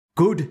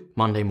Good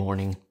Monday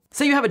morning.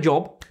 Say you have a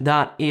job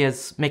that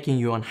is making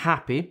you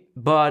unhappy,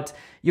 but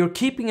you're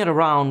keeping it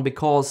around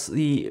because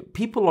the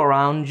people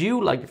around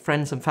you, like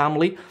friends and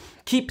family,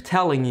 keep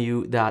telling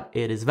you that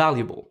it is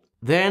valuable.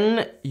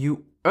 Then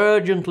you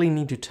urgently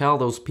need to tell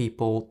those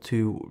people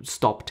to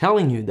stop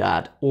telling you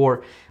that,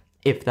 or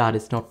if that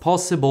is not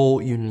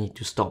possible, you need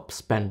to stop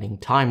spending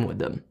time with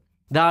them.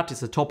 That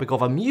is a topic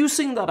of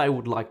amusing that I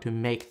would like to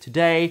make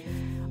today.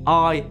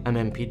 I am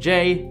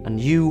MPJ and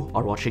you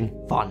are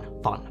watching Fun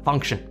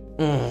Function.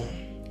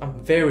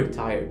 I'm very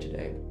tired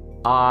today.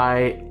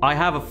 I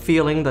have a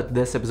feeling that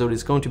this episode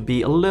is going to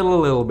be a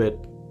little bit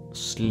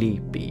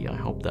sleepy. I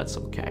hope that's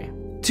okay.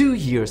 2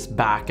 years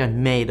back I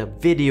made a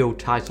video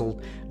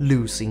titled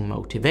Losing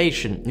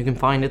Motivation. You can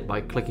find it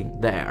by clicking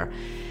there.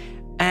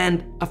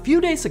 And a few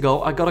days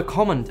ago I got a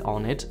comment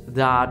on it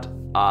that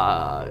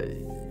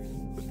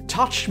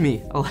touched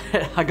me.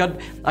 I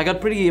got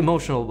pretty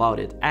emotional about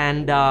it,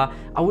 and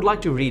I would like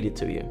to read it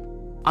to you.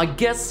 I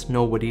guess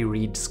nobody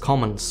reads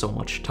comments so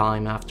much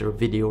time after a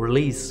video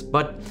release,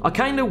 but I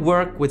kind of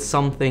work with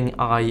something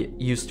I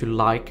used to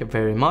like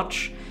very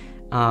much,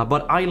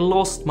 but I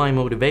lost my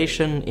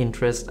motivation,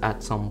 interest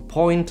at some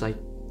point. I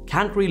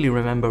can't really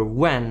remember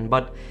when,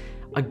 but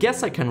I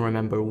guess I can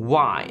remember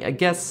why. I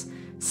guess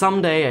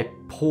someday a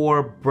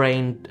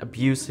poor-brained,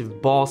 abusive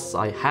boss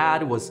I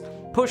had was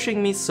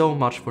pushing me so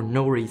much for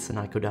no reason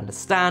I could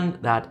understand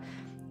that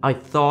I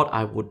thought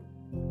I would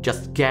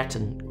just get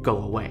and go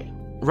away.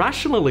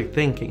 Rationally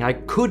thinking, I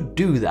could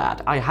do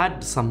that. I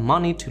had some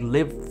money to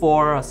live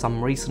for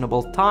some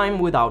reasonable time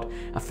without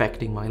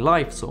affecting my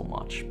life so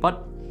much.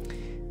 But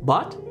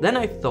then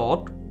I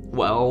thought,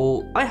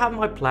 well, I have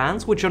my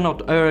plans, which are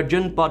not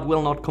urgent but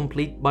will not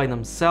complete by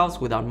themselves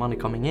without money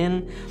coming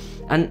in,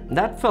 and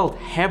that felt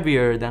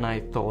heavier than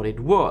I thought it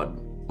would.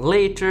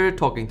 Later,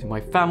 talking to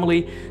my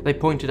family, they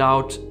pointed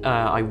out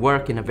I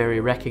work in a very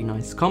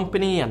recognized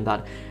company and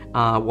that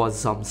was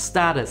some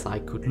status I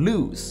could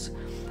lose.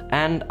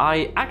 And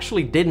I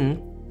actually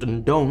didn't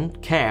and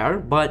don't care,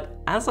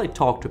 but as I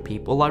talked to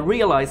people, I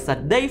realized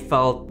that they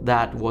felt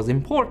that was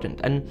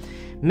important and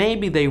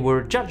maybe they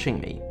were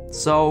judging me.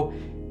 So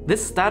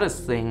this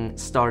status thing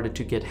started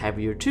to get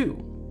heavier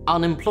too.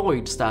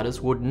 Unemployed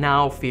status would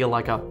now feel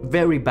like a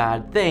very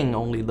bad thing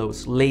only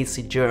those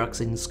lazy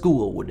jerks in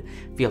school would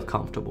feel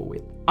comfortable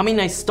with. I mean,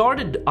 I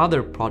started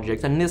other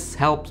projects and this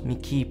helped me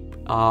keep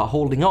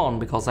holding on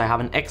because I have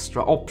an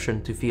extra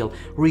option to feel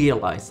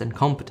realized and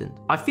competent.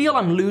 I feel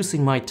I'm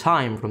losing my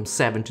time from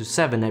 7 to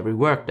 7 every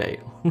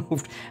workday.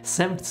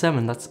 7 to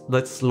 7,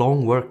 that's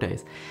long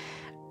workdays.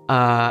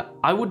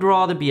 I would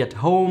rather be at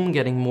home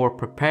getting more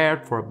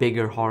prepared for a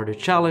bigger, harder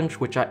challenge,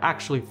 which I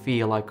actually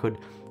feel I could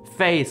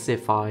face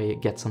if I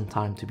get some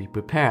time to be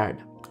prepared.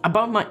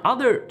 About my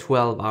other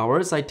 12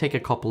 hours, I take a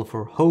couple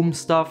for home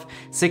stuff,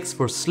 6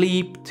 for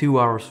sleep, 2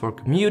 hours for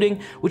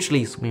commuting, which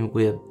leaves me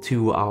with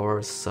 2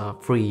 hours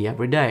free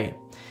every day.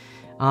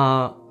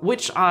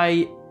 Which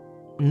I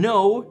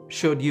know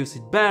should use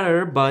it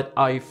better, but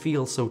I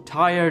feel so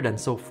tired and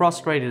so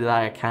frustrated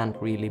that I can't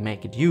really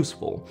make it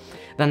useful.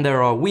 Then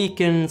there are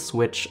weekends,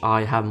 which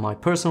I have my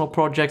personal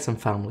projects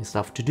and family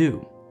stuff to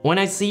do. When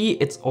I see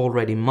it's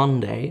already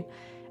Monday,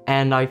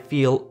 and I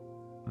feel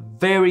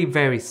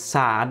very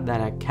sad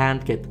that I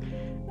can't get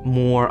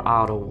more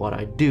out of what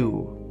I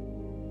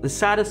do. The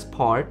saddest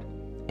part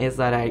is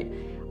that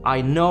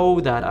I know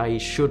that I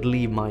should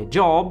leave my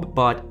job,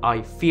 but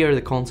I fear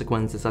the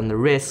consequences and the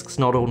risks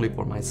not only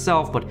for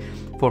myself but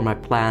for my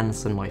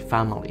plans and my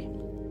family.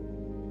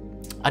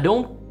 I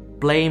don't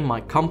blame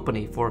my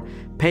company for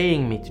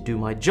paying me to do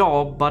my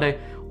job, but I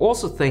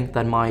also think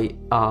that my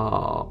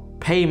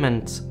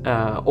payment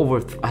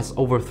has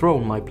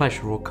overthrown my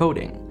pleasure for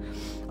coding.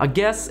 I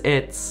guess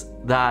it's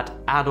that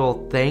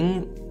adult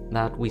thing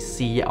that we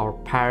see our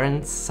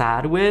parents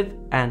sad with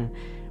and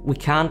we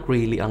can't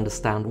really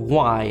understand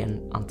why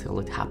until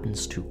it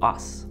happens to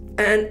us.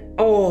 And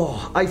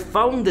I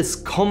found this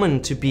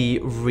comment to be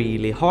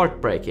really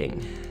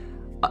heartbreaking.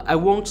 I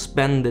won't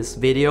spend this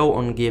video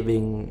on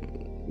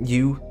giving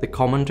you, the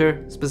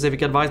commenter,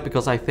 specific advice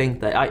because I think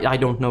that I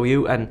don't know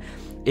you, and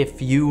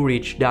if you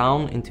reach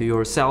down into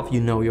yourself, you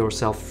know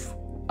yourself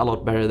a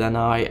lot better than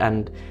I,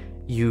 and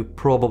you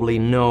probably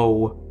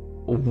know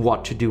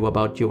what to do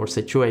about your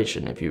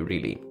situation if you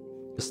really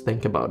just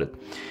think about it.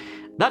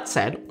 That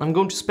said, I'm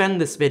going to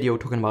spend this video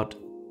talking about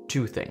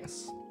 2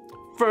 things.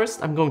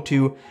 First, I'm going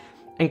to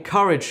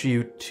encourage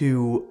you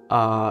to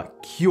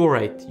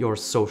curate your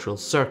social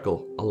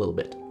circle a little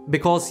bit,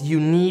 because you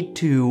need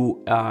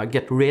to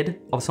get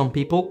rid of some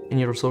people in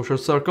your social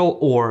circle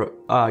or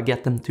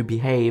get them to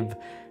behave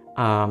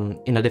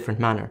in a different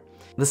manner.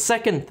 The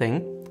second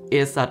thing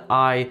is that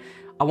I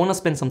want to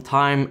spend some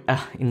time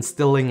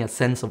instilling a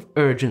sense of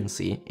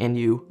urgency in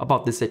you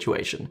about this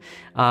situation.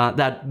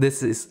 That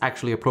this is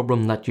actually a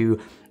problem that you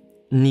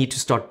need to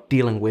start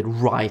dealing with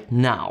right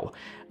now.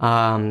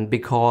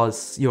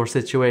 Because your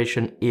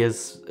situation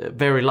is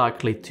very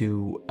likely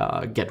to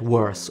get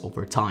worse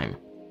over time.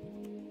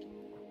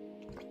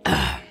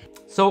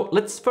 So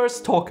let's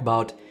first talk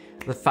about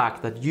the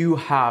fact that you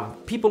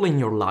have people in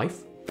your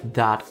life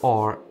that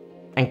are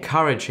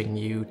encouraging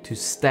you to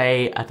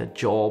stay at a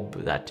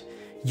job that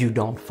you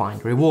don't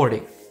find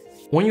rewarding.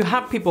 When you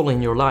have people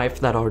in your life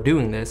that are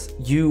doing this,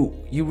 you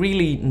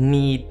really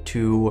need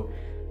to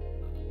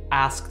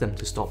ask them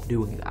to stop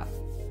doing that.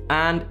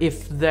 And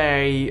if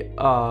they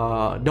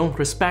don't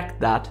respect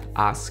that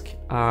ask,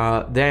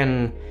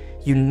 then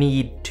you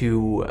need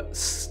to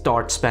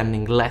start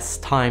spending less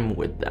time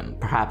with them,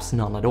 perhaps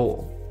none at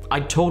all. I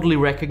totally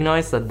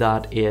recognize that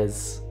that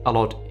is a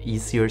lot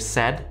easier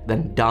said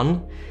than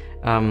done.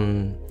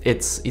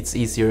 It's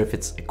easier if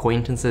it's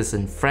acquaintances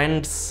and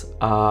friends,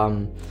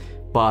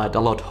 but a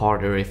lot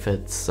harder if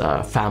it's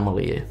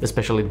family,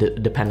 especially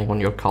depending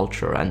on your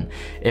culture. And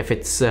if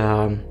it's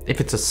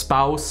a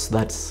spouse,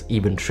 that's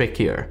even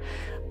trickier.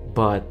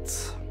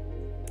 But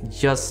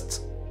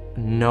just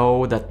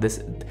know that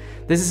this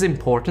is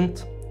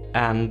important,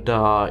 and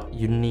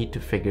you need to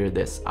figure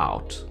this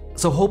out.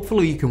 So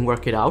hopefully you can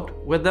work it out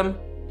with them,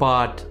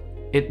 but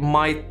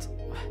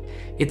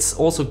it's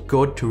also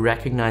good to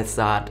recognize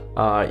that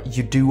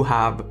you do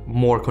have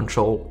more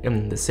control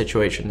in the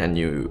situation than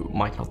you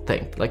might not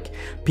think. Like,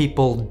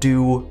 people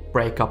do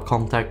break up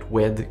contact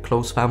with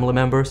close family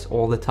members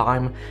all the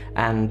time,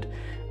 and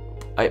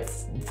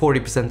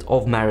 40%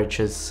 of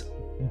marriages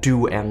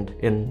do end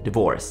in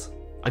divorce.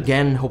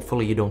 Again,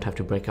 hopefully you don't have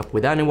to break up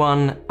with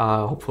anyone.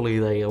 Hopefully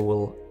they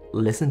will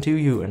listen to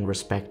you and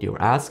respect your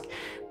ask.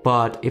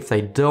 But if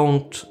they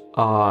don't,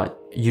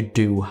 you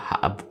do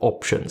have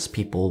options.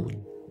 People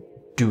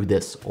do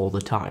this all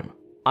the time.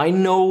 I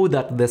know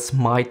that this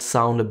might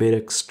sound a bit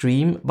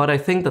extreme, but I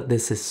think that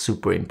this is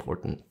super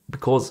important,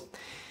 because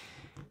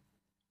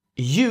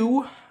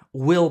you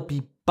will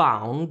be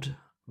bound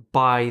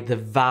by the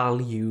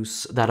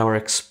values that are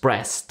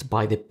expressed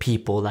by the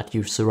people that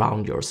you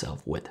surround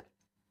yourself with.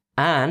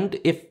 And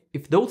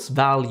if those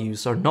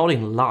values are not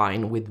in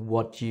line with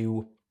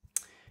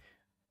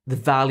the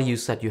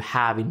values that you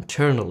have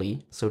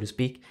internally, so to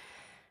speak,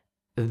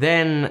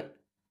 then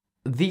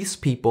these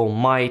people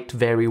might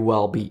very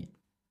well be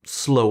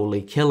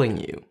slowly killing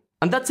you.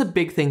 And that's a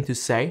big thing to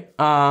say,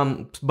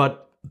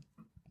 but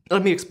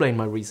let me explain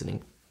my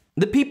reasoning.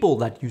 The people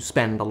that you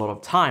spend a lot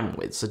of time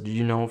with, so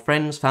you know,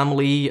 friends,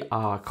 family,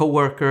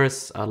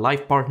 co-workers,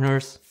 life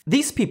partners,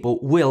 these people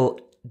will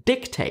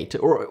dictate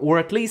or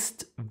at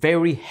least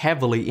very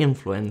heavily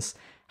influence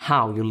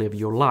how you live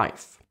your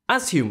life.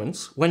 As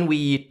humans, when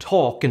we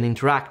talk and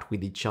interact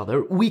with each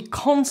other, we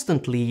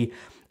constantly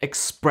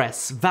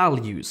express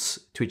values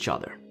to each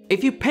other.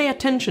 If you pay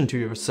attention to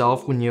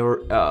yourself when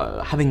you're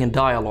having a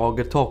dialogue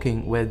or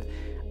talking with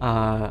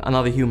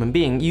another human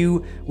being,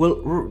 you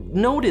will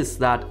notice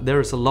that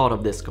there's a lot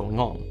of this going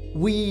on.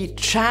 We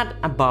chat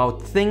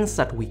about things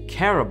that we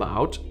care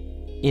about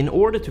in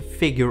order to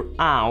figure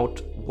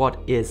out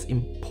what is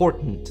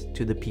important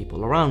to the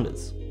people around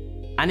us.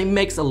 And it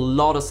makes a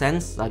lot of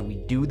sense that we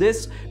do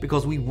this,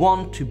 because we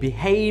want to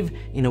behave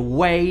in a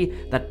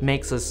way that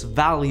makes us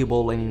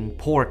valuable and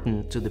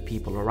important to the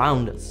people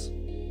around us.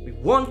 We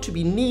want to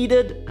be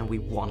needed, and we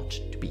want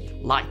to be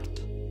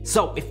liked.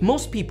 So if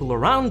most people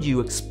around you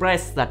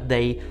express that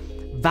they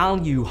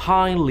value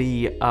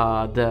highly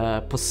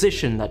the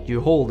position that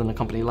you hold in a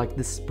company, like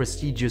this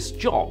prestigious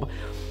job,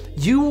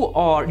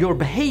 your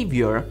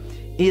behavior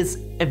is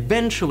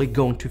eventually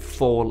going to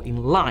fall in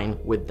line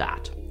with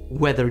that,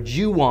 whether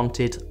you want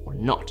it or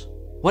not.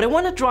 What I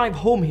want to drive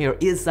home here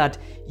is that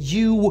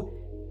you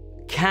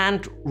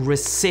can't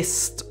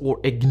resist or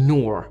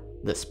ignore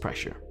this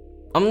pressure.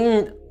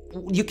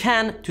 You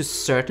can to a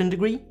certain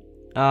degree.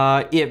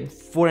 If,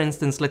 for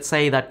instance, let's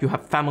say that you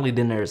have family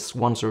dinners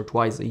once or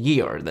twice a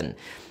year, then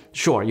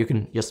sure, you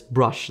can just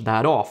brush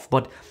that off.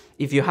 But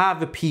if you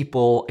have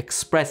people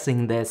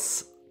expressing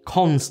this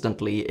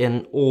constantly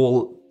in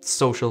all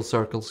social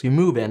circles you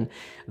move in,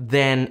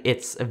 then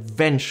it's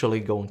eventually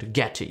going to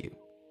get to you.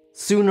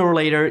 Sooner or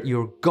later,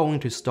 you're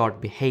going to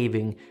start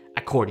behaving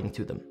according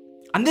to them.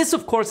 And this,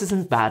 of course,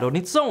 isn't bad on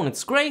its own.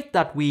 It's great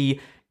that we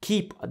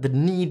keep the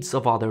needs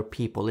of other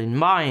people in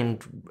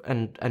mind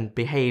and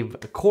behave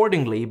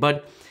accordingly.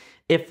 But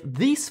if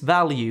these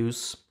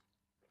values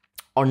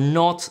are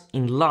not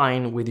in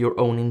line with your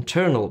own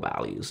internal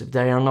values, if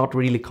they are not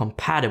really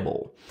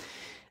compatible,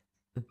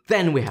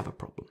 then we have a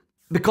problem.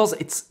 Because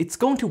it's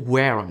going to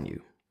wear on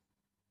you.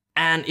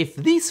 And if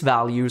these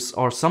values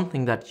are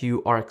something that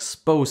you are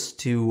exposed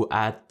to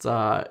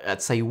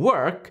at say,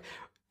 work,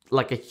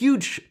 like a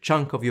huge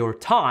chunk of your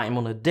time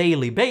on a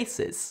daily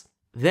basis,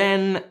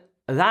 then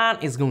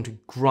that is going to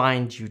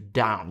grind you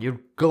down.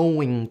 You're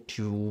going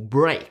to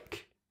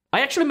break. I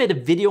actually made a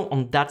video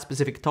on that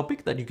specific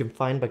topic that you can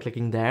find by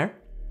clicking there.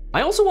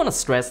 I also want to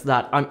stress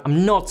that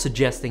I'm not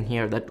suggesting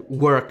here that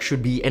work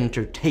should be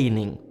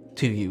entertaining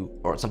to you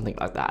or something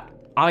like that.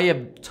 I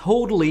am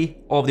totally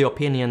of the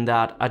opinion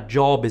that a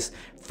job is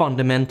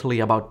fundamentally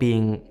about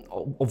being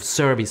of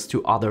service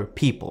to other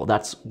people.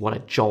 That's what a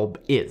job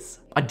is.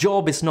 A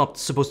job is not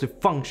supposed to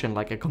function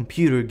like a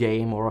computer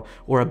game or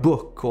a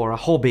book or a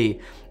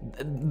hobby.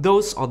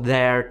 Those are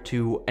there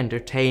to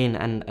entertain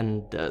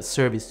and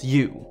service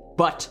you.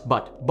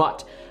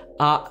 But,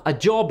 a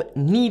job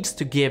needs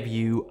to give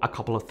you a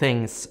couple of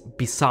things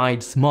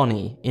besides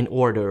money in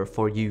order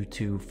for you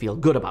to feel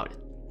good about it.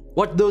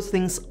 What those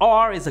things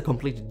are is a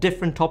completely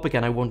different topic,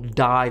 and I won't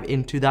dive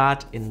into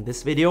that in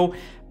this video.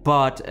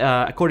 But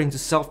according to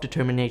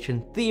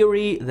self-determination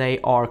theory, they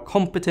are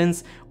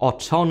competence,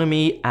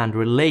 autonomy, and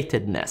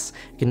relatedness.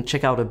 You can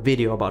check out a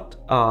video about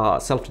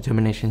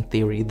self-determination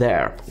theory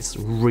there. It's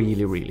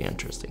really, really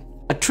interesting.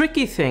 A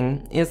tricky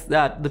thing is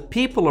that the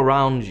people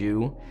around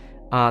you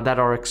that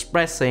are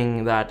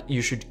expressing that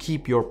you should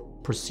keep your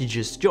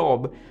prestigious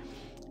job,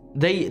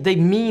 they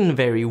mean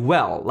very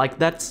well. Like,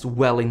 that's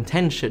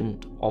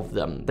well-intentioned of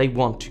them. They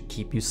want to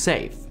keep you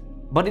safe.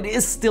 But it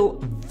is still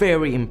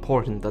very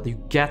important that you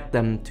get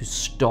them to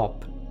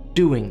stop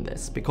doing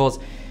this, because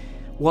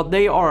what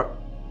they are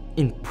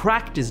in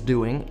practice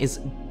doing is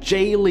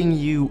jailing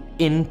you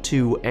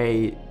into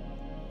a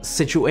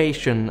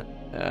situation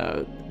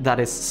that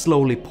is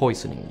slowly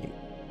poisoning you.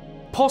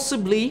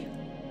 Possibly,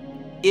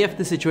 if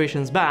the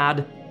situation is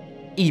bad,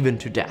 even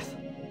to death.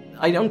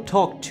 I don't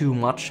talk too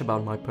much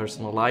about my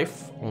personal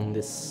life on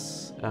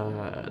this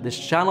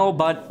channel,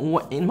 but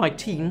in my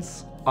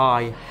teens,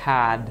 I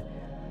had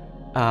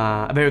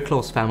a very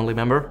close family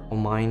member of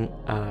mine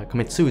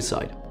commit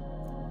suicide.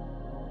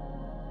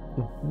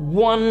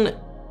 One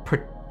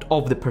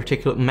of the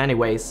particular many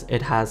ways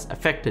it has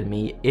affected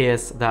me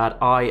is that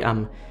I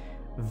am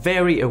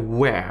very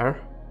aware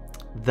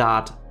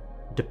that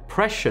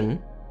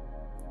depression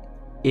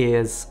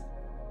is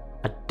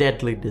a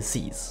deadly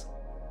disease.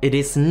 It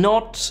is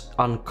not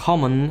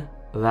uncommon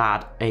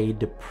that a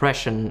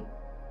depression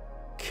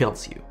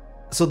kills you.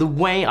 So the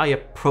way I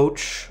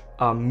approach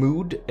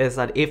mood is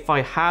that if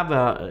I have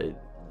a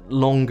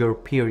longer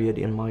period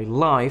in my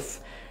life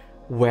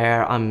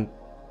where I'm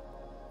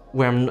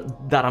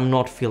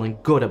not feeling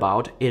good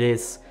about,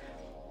 it's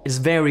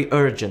very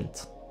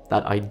urgent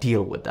that I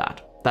deal with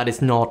that. That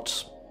is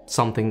not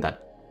something that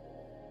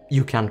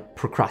you can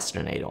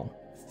procrastinate on.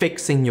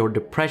 Fixing your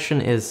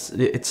depression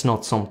it's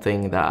not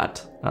something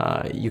that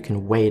you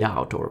can wait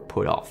out or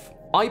put off.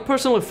 I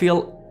personally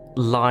feel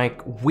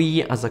like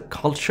we as a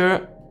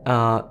culture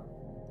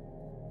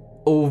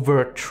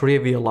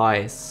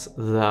over-trivialize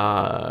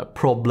the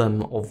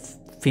problem of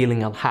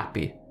feeling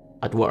unhappy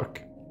at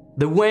work.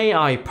 The way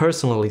I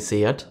personally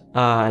see it,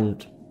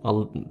 and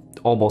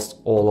almost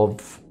all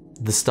of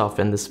the stuff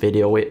in this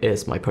video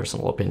is my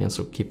personal opinion,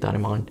 so keep that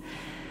in mind,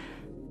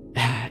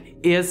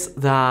 is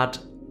that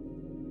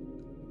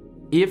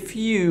if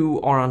you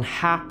are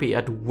unhappy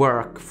at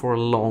work for a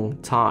long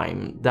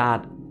time,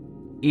 that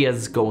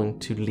is going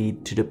to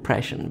lead to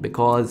depression,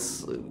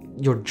 because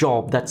your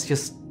job, that's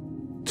just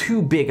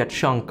too big a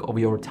chunk of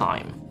your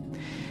time.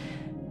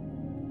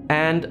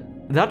 And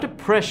that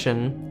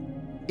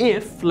depression,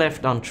 if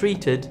left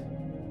untreated,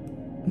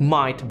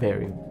 might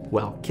very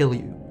well kill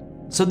you.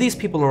 So these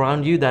people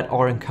around you that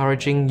are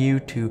encouraging you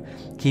to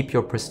keep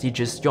your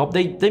prestigious job,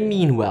 they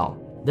mean well.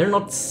 They're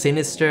not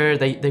sinister,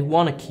 they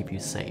want to keep you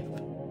safe.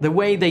 The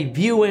way they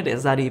view it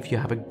is that if you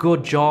have a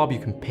good job, you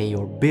can pay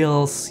your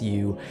bills,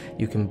 you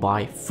can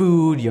buy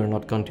food, you're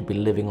not going to be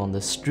living on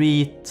the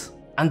street.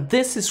 And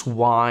this is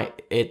why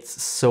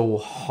it's so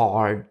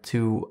hard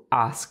to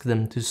ask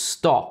them to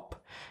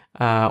stop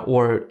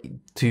or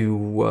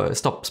to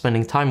stop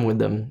spending time with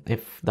them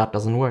if that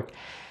doesn't work.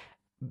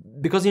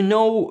 Because you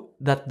know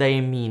that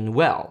they mean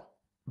well,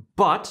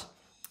 but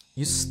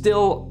you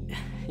still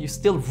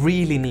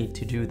really need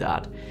to do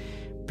that,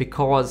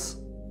 because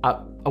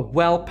a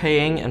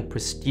well-paying and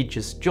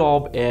prestigious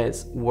job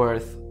is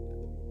worth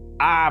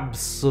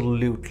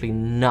absolutely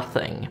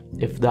nothing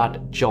if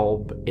that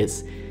job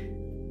is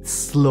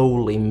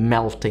slowly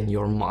melting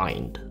your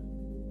mind.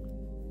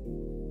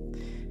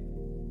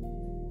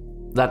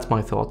 That's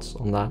my thoughts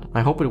on that.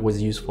 I hope it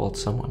was useful to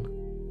someone.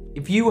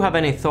 If you have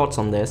any thoughts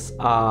on this,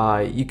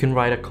 you can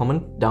write a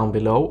comment down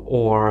below,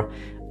 or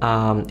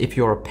if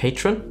you're a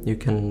patron, you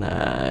can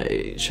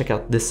check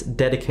out this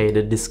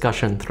dedicated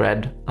discussion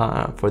thread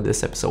for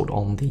this episode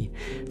on the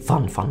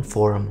Fun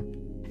forum.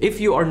 If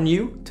you are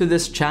new to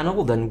this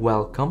channel, then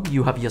welcome.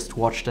 You have just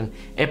watched an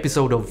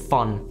episode of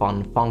Fun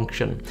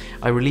Function.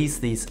 I release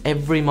these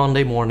every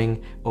Monday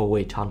morning,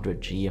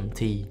 0800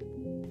 GMT.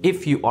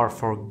 If you are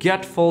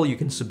forgetful, you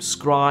can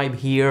subscribe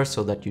here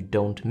so that you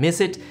don't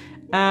miss it,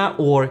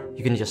 or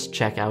you can just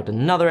check out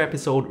another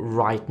episode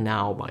right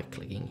now by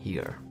clicking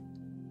here.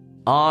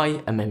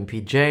 I am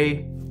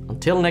MPJ.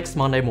 Until next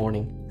Monday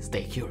morning,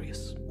 stay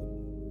curious.